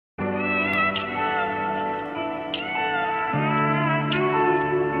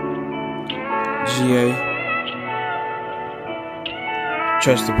GA.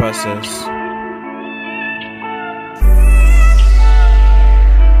 Trust the process.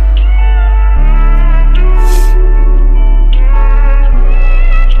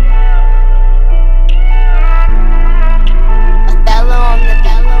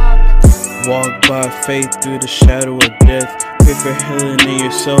 Walk by faith through the shadow of death. Pray for healing in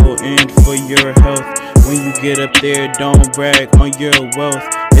your soul and for your health. When you get up there, don't brag on your wealth.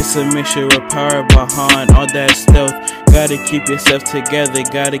 It's a mixture of power behind all that stealth. Gotta keep yourself together,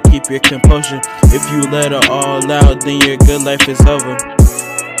 gotta keep your composure. If you let it all out, then your good life is over.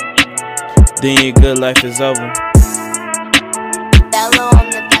 Then your good life is over.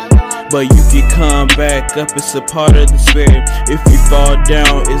 But you can come back up, it's a part of the spirit. If you fall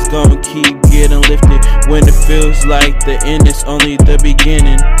down, it's gonna keep getting lifted. When it feels like the end, it's only the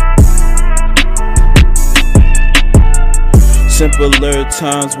beginning. Simpler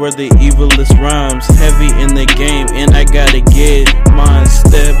times where the evilest rhymes. Heavy in the game and I gotta get mine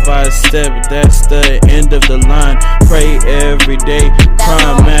step by step. That's the end of the line. Pray every day,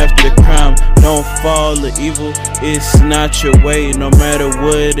 crime after crime. Don't fall to evil, it's not your way. No matter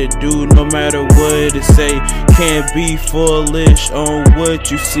what it do, no matter what it say. Can't be foolish on what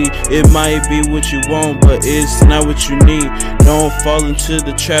you see. It might be what you want, but it's not what you need. Don't fall into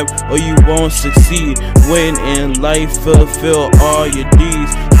the trap or you won't succeed. When in life fulfill all your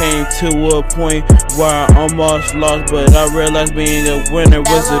deeds. Came to a point where I almost lost, but I realized being a winner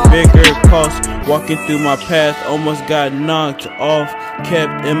was a bigger cost. Walking through my path, almost got knocked off.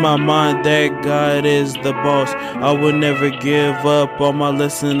 Kept in my mind that God is the boss. I will never give up on my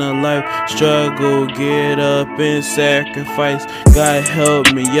lesson in life. Struggle, get up and sacrifice. God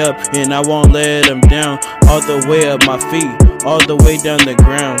help me up and I won't let him down. All the way up my feet, all the way down the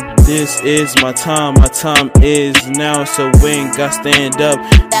ground. This is my time is now. So when God stand up,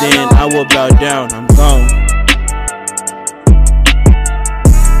 then I will bow down. I'm gone.